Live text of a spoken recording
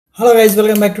Hello guys,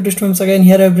 welcome back to Twist Films again.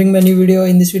 Here I bring my new video.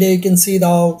 In this video you can see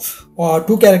the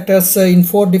two characters in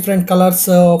four different colors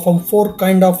from four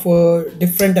kind of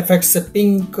different effects: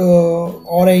 pink,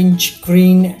 orange,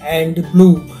 green and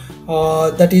blue.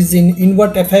 That is in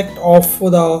invert effect of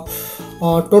the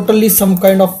totally some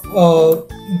kind of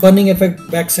burning effect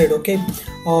backside. Okay,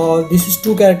 this is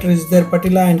two characters there.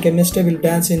 Patila and Kemaste will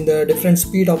dance in the different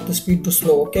speed of the speed to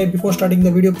slow. Okay, before starting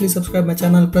the video, please subscribe my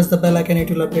channel, press the bell icon, it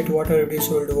will update you whatever videos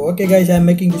you will do. Okay guys, I am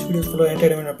making this videos for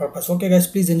entertainment purpose. Okay guys,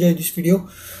 please enjoy this video.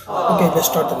 Okay, let's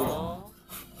start the video.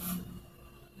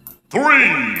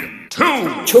 3,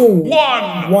 2,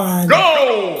 1,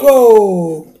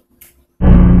 go!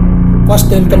 First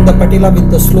they will come the Patila with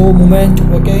the slow movement.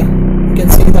 Okay, you can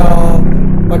see the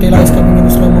Patila is coming in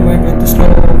slow movement with the slow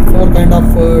four kind of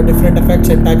different effects,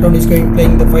 and background is going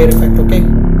playing the fire effect. Okay,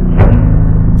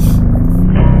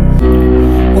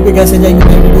 hope you guys enjoying my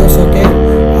videos. Okay,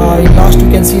 in last you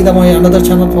can see that my another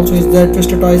channel also is there,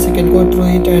 Twisted Toys. You can go through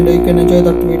it and you can enjoy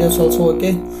that videos also.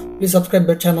 Okay, please subscribe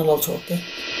that channel also. Okay.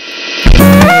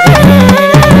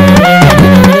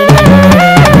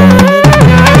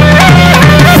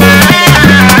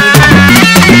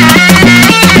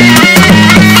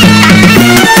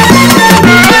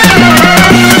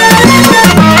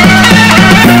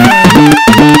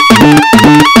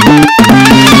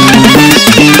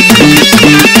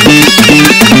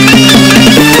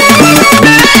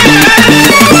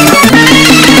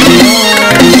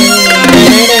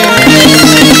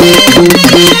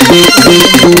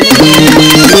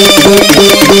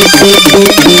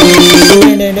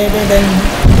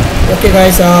 Okay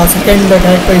guys, second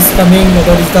character is coming.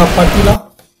 That is the Patila.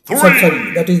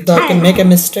 Sorry, that is the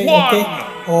Kemaste. Okay,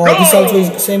 this also is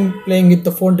the same, playing with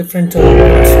the four different first it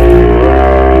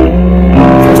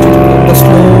will come the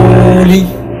slowly.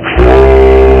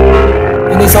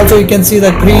 And this also you can see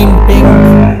the green, pink,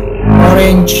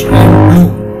 orange and blue.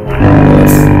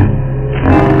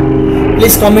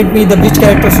 Please comment me the which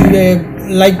characters you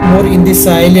like more in this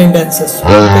alien dances.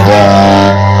 Okay.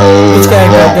 Which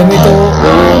character,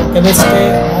 Kemaste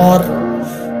or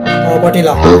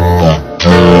Patila?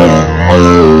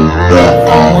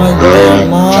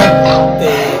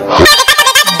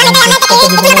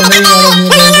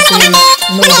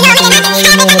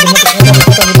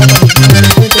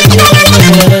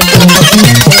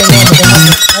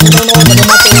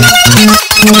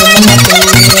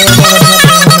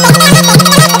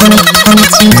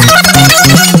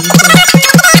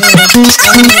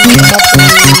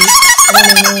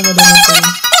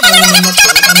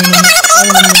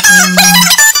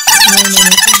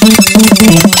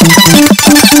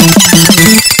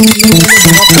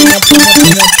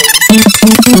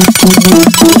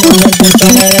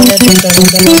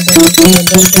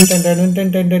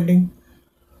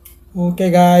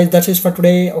 Okay guys, that is for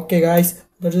today. Okay guys,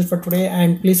 that is for today,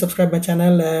 and please subscribe my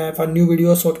channel for new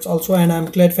videos also. And I'm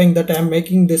clarifying that I'm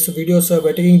making this videos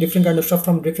by taking different kind of stuff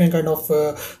from different kind of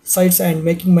sites and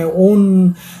making my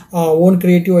own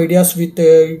creative ideas with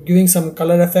giving some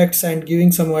color effects and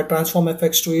giving some transform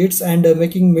effects to it, and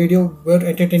making video very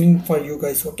entertaining for you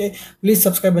guys. Okay, please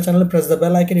subscribe my channel, press the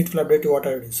bell icon, it will update you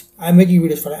whatever it is. I'm making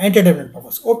videos for entertainment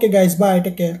purpose. Okay guys, bye,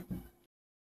 take care.